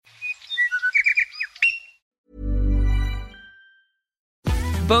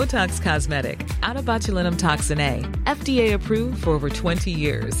Botox Cosmetic, out of botulinum toxin A, FDA approved for over 20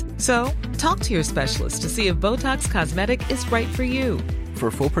 years. So, talk to your specialist to see if Botox Cosmetic is right for you. For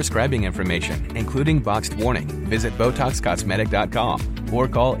full prescribing information, including boxed warning, visit BotoxCosmetic.com or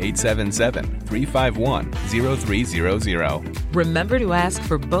call 877-351-0300. Remember to ask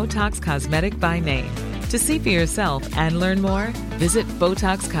for Botox Cosmetic by name. To see for yourself and learn more, visit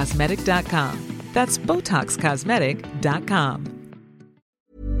BotoxCosmetic.com. That's BotoxCosmetic.com.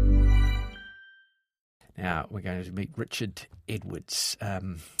 Now we're going to meet Richard Edwards.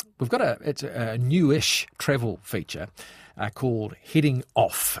 We've got a newish travel feature called Heading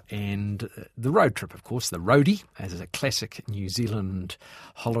Off, and the road trip, of course, the roadie, as is a classic New Zealand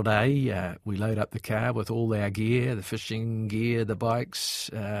holiday. We load up the car with all our gear, the fishing gear, the bikes,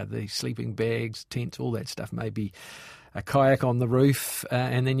 the sleeping bags, tents, all that stuff, maybe a kayak on the roof,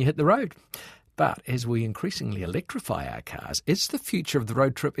 and then you hit the road. But as we increasingly electrify our cars, is the future of the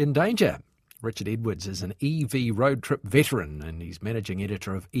road trip in danger? Richard Edwards is an EV road trip veteran, and he's managing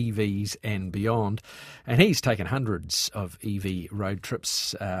editor of EVs and Beyond. And he's taken hundreds of EV road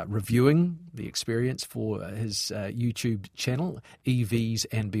trips, reviewing the experience for his YouTube channel, EVs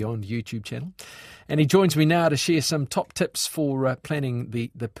and Beyond YouTube channel. And he joins me now to share some top tips for planning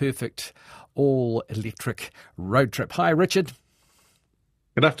the perfect all-electric road trip. Hi, Richard.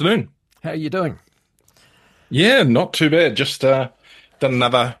 Good afternoon. How are you doing? Yeah, not too bad. Just done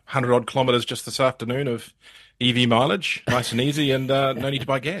another 100-odd kilometres just this afternoon of EV mileage, nice and easy, and no need to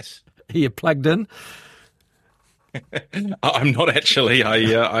buy gas. Are you plugged in? I'm not actually.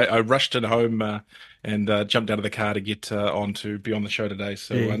 I rushed in home and jumped out of the car to get on to be on the show today.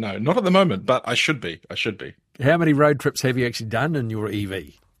 So no, not at the moment, but I should be. How many road trips have you actually done in your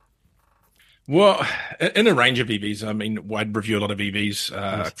EV? Well, in a range of EVs. I mean, I'd review a lot of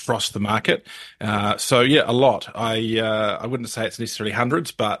EVs across the market. So yeah, a lot. I wouldn't say it's necessarily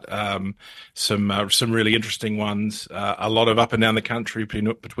hundreds, but some really interesting ones. A lot of up and down the country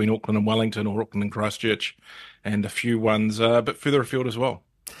between Auckland and Wellington, or Auckland and Christchurch, and a few ones a bit further afield as well.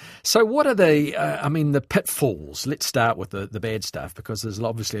 So what are the pitfalls? Let's start with the bad stuff, because there's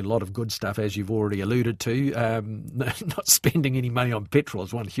obviously a lot of good stuff, as you've already alluded to. Not spending any money on petrol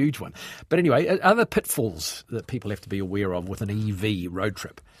is one huge one. But anyway, are there pitfalls that people have to be aware of with an EV road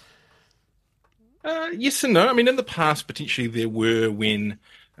trip? Yes and no. I mean, in the past, potentially there were when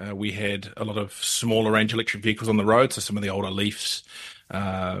we had a lot of smaller range electric vehicles on the road, so some of the older Leafs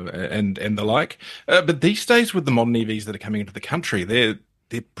and the like. But these days, with the modern EVs that are coming into the country, they're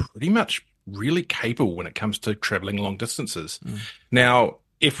pretty much really capable when it comes to travelling long distances. Now,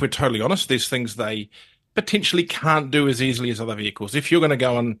 if we're totally honest, there's things they potentially can't do as easily as other vehicles. If you're going to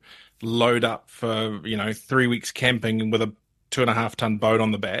go and load up for 3 weeks camping with a 2.5-ton boat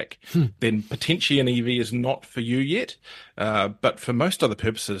on the back, then potentially an EV is not for you yet. But for most other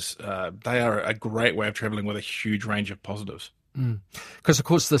purposes, they are a great way of travelling with a huge range of positives. Because, of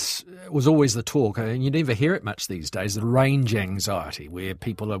course, this was always the talk, and you never hear it much these days, the range anxiety, where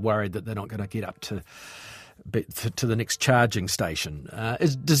people are worried that they're not going to get up to the next charging station.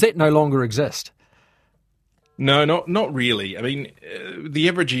 Does that no longer exist? No, not really. I mean, the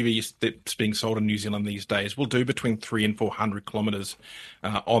average EV that's being sold in New Zealand these days will do between 300 and 400 kilometres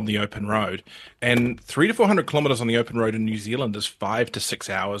on the open road. And 300 to 400 kilometres on the open road in New Zealand is 5 to 6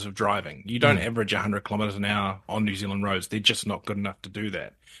 hours of driving. You don't average 100 kilometres an hour on New Zealand roads. They're just not good enough to do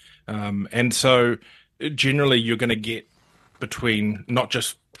that. And so generally you're going to get between, not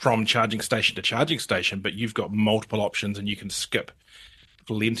just from charging station to charging station, but you've got multiple options and you can skip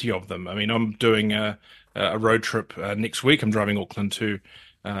plenty of them. I mean, I'm doing a road trip next week. I'm driving Auckland to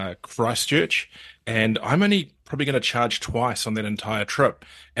Christchurch, and I'm only probably going to charge twice on that entire trip,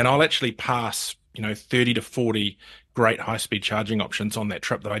 and I'll actually pass 30 to 40 great high-speed charging options on that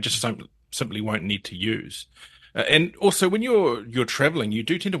trip that I just simply won't need to use. And also, when you're traveling, you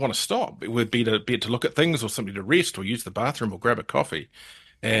do tend to want to stop. It would be to look at things, or simply to rest, or use the bathroom, or grab a coffee.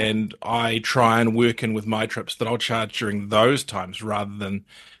 And I try and work in with my trips that I'll charge during those times, rather than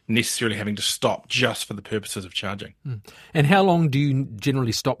necessarily having to stop just for the purposes of charging. And how long do you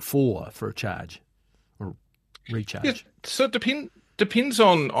generally stop for a charge or recharge? Yeah, so it depends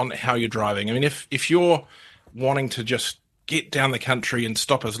on how you're driving. I mean, if you're wanting to just get down the country and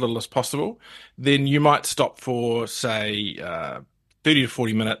stop as little as possible, then you might stop for, say, 30 to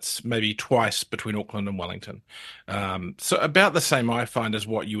 40 minutes, maybe twice between Auckland and Wellington. So about the same, I find, as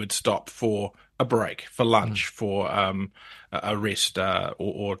what you would stop for a break, for lunch, for a rest,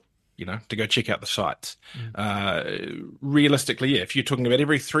 or to go check out the sites. Realistically, if you're talking about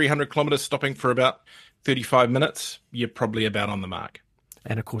every 300 kilometres stopping for about 35 minutes, you're probably about on the mark.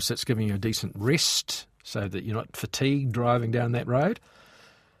 And, of course, that's giving you a decent rest so that you're not fatigued driving down that road.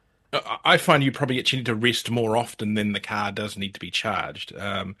 I find you probably actually need to rest more often than the car does need to be charged.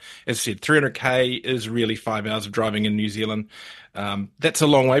 As I said, 300k is really 5 hours of driving in New Zealand. That's a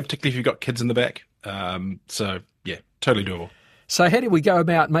long way, particularly if you've got kids in the back. So yeah, totally doable. So how do we go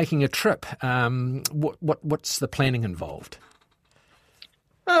about making a trip? What's the planning involved?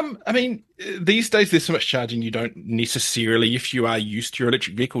 I mean, these days there's so much charging you don't necessarily, if you are used to your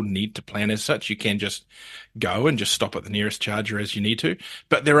electric vehicle, need to plan as such. You can just go and just stop at the nearest charger as you need to.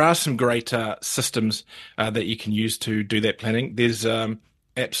 But there are some great systems that you can use to do that planning. There's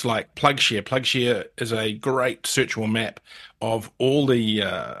apps like PlugShare. PlugShare is a great searchable map of all the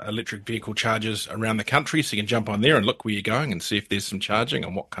electric vehicle chargers around the country. So you can jump on there and look where you're going and see if there's some charging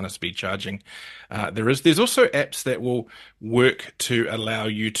and what kind of speed charging there is. There's also apps that will work to allow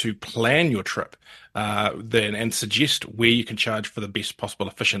you to plan your trip and suggest where you can charge for the best possible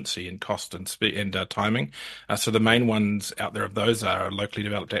efficiency and cost and speed and timing. So the main ones out there of those are a locally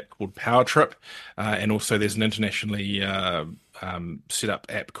developed app called PowerTrip, and also there's an internationally set up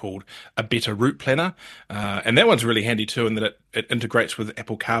app called A Better Route Planner, and that one's really handy too in that it integrates with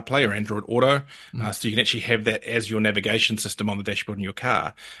Apple CarPlay or Android Auto, so you can actually have that as your navigation system on the dashboard in your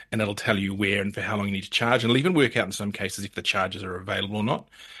car, and it'll tell you where and for how long you need to charge, and it'll even work out in some cases if the chargers are available or not.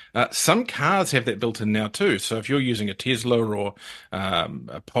 Some cars have that built in now too. So if you're using a Tesla or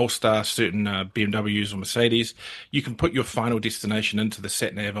a Polestar, certain BMWs or Mercedes, you can put your final destination into the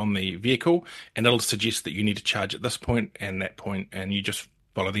sat nav on the vehicle, and it'll suggest that you need to charge at this point and that point, and you just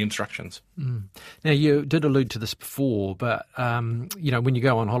follow the instructions. Now, you did allude to this before, but when you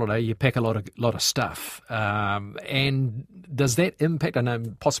go on holiday, you pack a lot of stuff, and does that impact? I know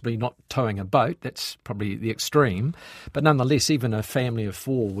possibly not towing a boat, that's probably the extreme, but nonetheless, even a family of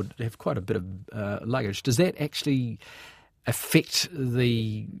four would have quite a bit of luggage. Does that actually affect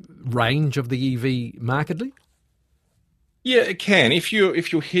the range of the EV markedly? Yeah, it can. If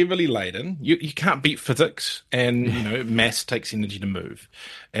you're heavily laden, you can't beat physics, and mass takes energy to move,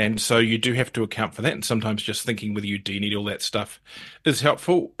 and so you do have to account for that. And sometimes just thinking whether you do need all that stuff is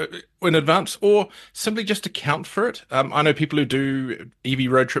helpful in advance, or simply just account for it. I know people who do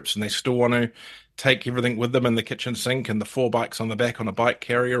EV road trips and they still want to take everything with them in the kitchen sink and the 4 bikes on the back on a bike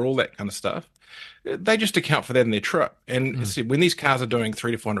carrier, all that kind of stuff. They just account for that in their trip. And see, when these cars are doing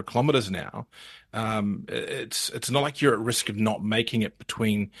 300 to 400 kilometers now, it's not like you're at risk of not making it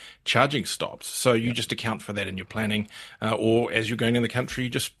between charging stops. So you just account for that in your planning, or as you're going in the country, you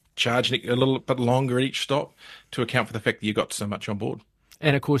just charge a little bit longer at each stop to account for the fact that you've got so much on board.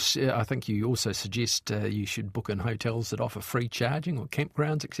 And of course, I think you also suggest you should book in hotels that offer free charging or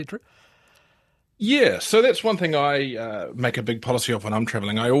campgrounds, etc. Yeah, so that's one thing I make a big policy of when I'm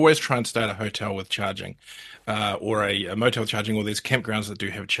traveling. I always try and stay at a hotel with charging, or a motel charging, or there's campgrounds that do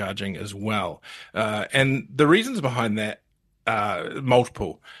have charging as well. And the reasons behind that are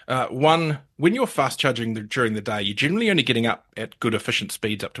multiple. One, when you're fast charging during the day, you're generally only getting up at good efficient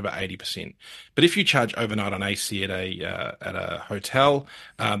speeds up to about 80%. But if you charge overnight on AC at a hotel,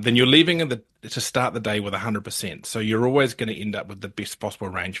 then you're leaving to start the day with 100%. So you're always going to end up with the best possible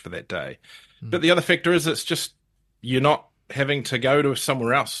range for that day. But the other factor is you're not having to go to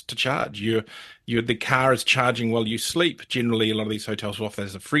somewhere else to charge. The car is charging while you sleep. Generally, a lot of these hotels will offer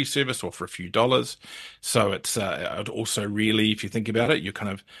as a free service or for a few dollars. So it's also really, if you think about it, you're kind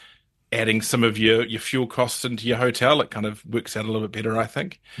of adding some of your fuel costs into your hotel. It kind of works out a little bit better, I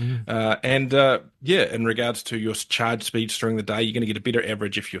think. In regards to your charge speeds during the day, you're going to get a better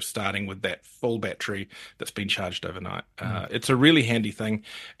average if you're starting with that full battery that's been charged overnight. It's a really handy thing,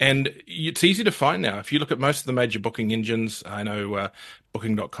 and it's easy to find now. If you look at most of the major booking engines, I know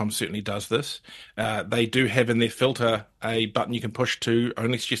Booking.com certainly does this. They do have in their filter a button you can push to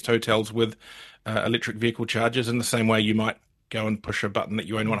only suggest hotels with electric vehicle chargers, in the same way you might go and push a button that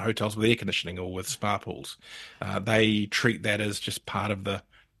you only want hotels with air conditioning or with spa pools. They treat that as just part of the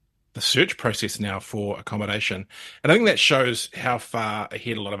search process now for accommodation. And I think that shows how far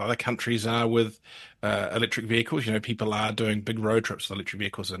ahead a lot of other countries are with electric vehicles. People are doing big road trips with electric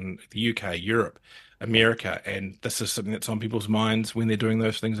vehicles in the UK, Europe, America, and this is something that's on people's minds when they're doing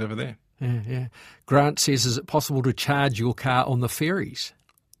those things over there. Yeah. Grant says, is it possible to charge your car on the ferries?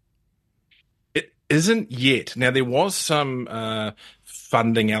 Isn't yet. Now, there was some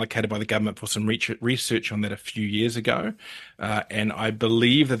funding allocated by the government for some research on that a few years ago, and I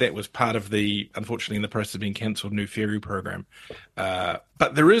believe that was part of unfortunately in the process of being cancelled, new ferry program.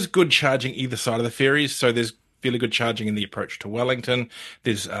 But there is good charging either side of the ferries, so there's fairly good charging in the approach to Wellington.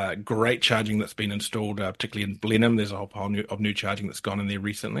 There's great charging that's been installed, particularly in Blenheim. There's a whole pile of new charging that's gone in there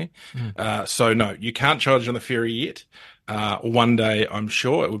recently. So no, you can't charge on the ferry yet. One day, I'm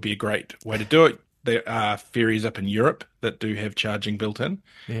sure it would be a great way to do it. there are ferries up in Europe that do have charging built in.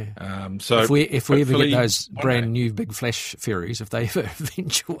 Yeah. So if we ever get hopefully those one brand day. new big flash ferries, if they ever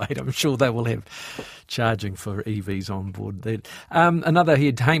eventuate, I'm sure they will have charging for EVs on board. Another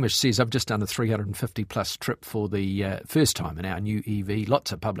here, Hamish says, I've just done a 350 plus trip for the first time in our new EV.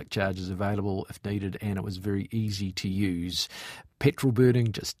 Lots of public charges available if needed, and it was very easy to use. Petrol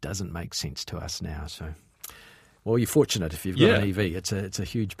burning just doesn't make sense to us now. So, well, you're fortunate if you've got an EV. It's a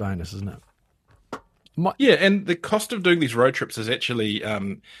huge bonus, isn't it? Yeah, and the cost of doing these road trips is actually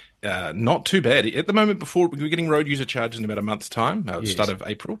not too bad. At the moment, before we're getting road user charges in about a month's time, start of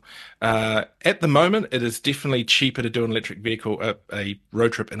April. At the moment, it is definitely cheaper to do an electric vehicle, a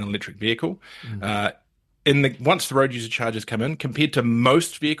road trip in an electric vehicle. Once the road user charges come in, compared to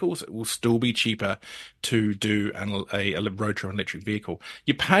most vehicles, it will still be cheaper to do a road trip on an electric vehicle.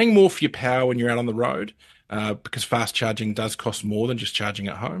 You're paying more for your power when you're out on the road. Because fast charging does cost more than just charging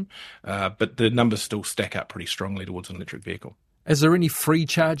at home, but the numbers still stack up pretty strongly towards an electric vehicle. Is there any free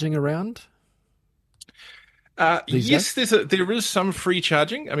charging around? Yes, there is some free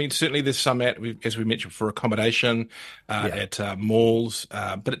charging. I mean, certainly there's some as we mentioned, for accommodation at malls,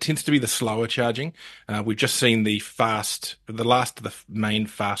 but it tends to be the slower charging. We've just seen the last of the main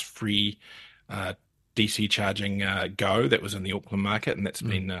fast free DC charging go that was in the Auckland market, and that's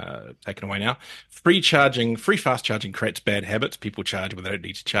been taken away now. Free fast charging creates bad habits. People charge when they don't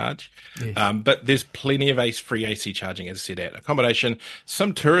need to charge. Yes. But there's plenty of free AC charging, as I said, at accommodation.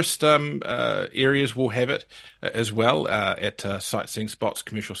 Some tourist areas will have it as well at sightseeing spots,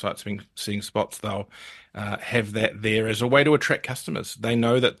 commercial sightseeing spots. They'll have that there as a way to attract customers. They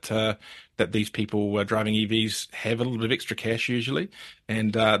know that these people driving EVs have a little bit of extra cash usually,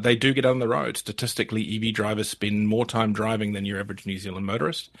 and they do get on the road. Statistically, EV drivers spend more time driving than your average New Zealand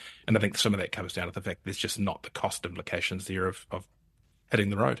motorist, and I think some of that comes down to the fact there's just not the cost implications there of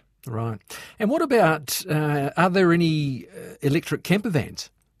hitting the road. Right. And what about, are there any electric camper vans?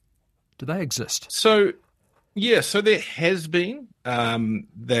 Do they exist? So there has been.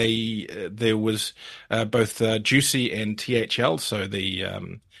 There was both Juicy and THL, so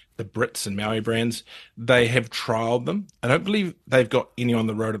the Brits and Maui brands. They have trialled them. I don't believe they've got any on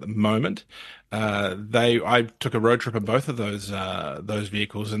the road at the moment. I took a road trip in both of those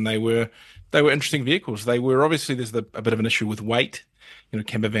vehicles, and they were interesting vehicles. They were obviously there's a bit of an issue with weight.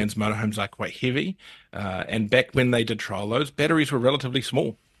 Camper vans, motorhomes are quite heavy, and back when they did trial those, batteries were relatively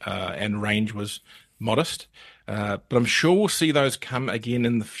small, and range was modest. But I'm sure we'll see those come again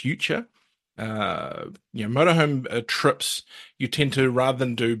in the future. Motorhome trips, you tend to, rather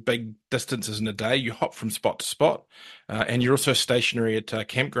than do big distances in a day, you hop from spot to spot, and you're also stationary at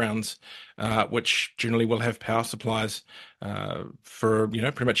campgrounds, which generally will have power supplies for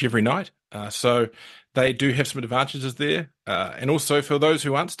pretty much every night. So they do have some advantages there, and also for those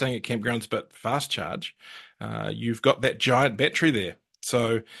who aren't staying at campgrounds but fast charge, you've got that giant battery there.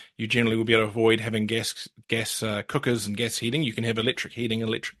 So you generally will be able to avoid having gas cookers and gas heating. You can have electric heating,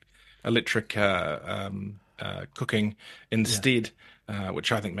 electric cooking instead,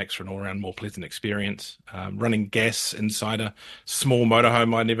 which I think makes for an all-around more pleasant experience. Running gas inside a small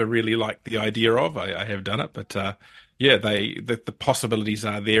motorhome, I never really liked the idea of. I have done it, but the possibilities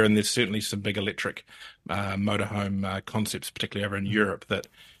are there, and there's certainly some big electric motorhome concepts, particularly over in Europe, that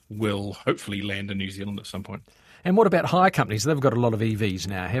will hopefully land in New Zealand at some point. And what about hire companies? They've got a lot of EVs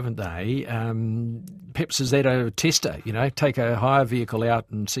now, haven't they? Perhaps is that a tester? Take a hire vehicle out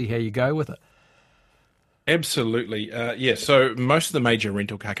and see how you go with it. Absolutely. So most of the major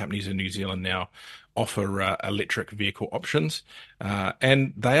rental car companies in New Zealand now offer electric vehicle options,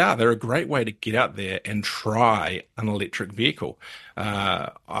 and they're a great way to get out there and try an electric vehicle.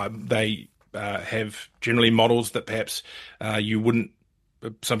 They have generally models that perhaps you wouldn't.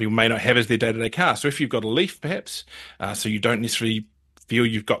 Some people may not have as their day-to-day car. So if you've got a Leaf, perhaps, so you don't necessarily feel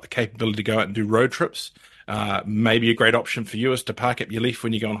you've got the capability to go out and do road trips, maybe a great option for you is to park up your Leaf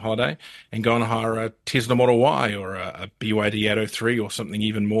when you go on holiday and go and hire a Tesla Model Y or a BYD Atto 3 or something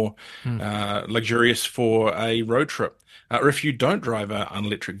even more luxurious for a road trip. Or if you don't drive an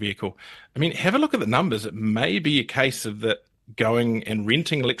electric vehicle, have a look at the numbers. It may be a case of that going and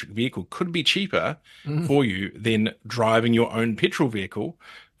renting an electric vehicle could be cheaper for you than driving your own petrol vehicle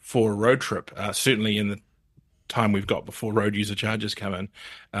for a road trip. Certainly in the time we've got before road user charges come in,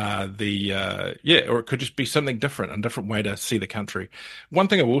 or it could just be something different, a different way to see the country. One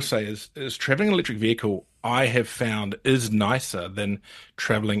thing I will say is traveling an electric vehicle, I have found, is nicer than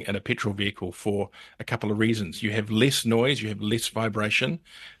traveling in a petrol vehicle for a couple of reasons. You have less noise, you have less vibration,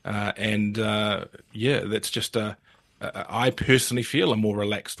 and that's just I personally feel a more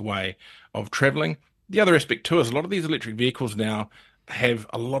relaxed way of traveling. The other aspect too is a lot of these electric vehicles now have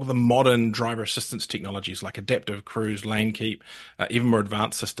a lot of the modern driver assistance technologies like adaptive cruise, lane keep, even more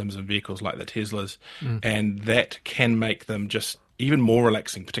advanced systems in vehicles like the Teslas. And that can make them just even more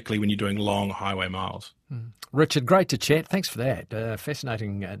relaxing, particularly when you're doing long highway miles. Richard, great to chat. Thanks for that.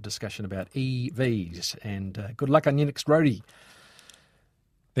 Fascinating discussion about EVs, and good luck on your next roadie.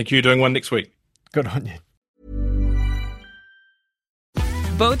 Thank you. Doing one next week. Good on you.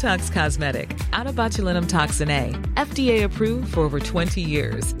 Botox Cosmetic, out of botulinum toxin A, FDA approved for over 20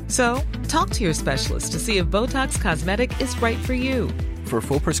 years. So, talk to your specialist to see if Botox Cosmetic is right for you. For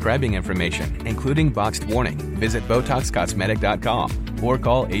full prescribing information, including boxed warning, visit BotoxCosmetic.com or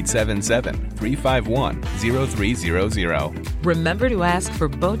call 877-351-0300. Remember to ask for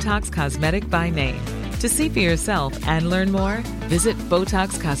Botox Cosmetic by name. To see for yourself and learn more, visit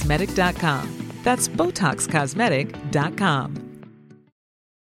BotoxCosmetic.com. That's BotoxCosmetic.com.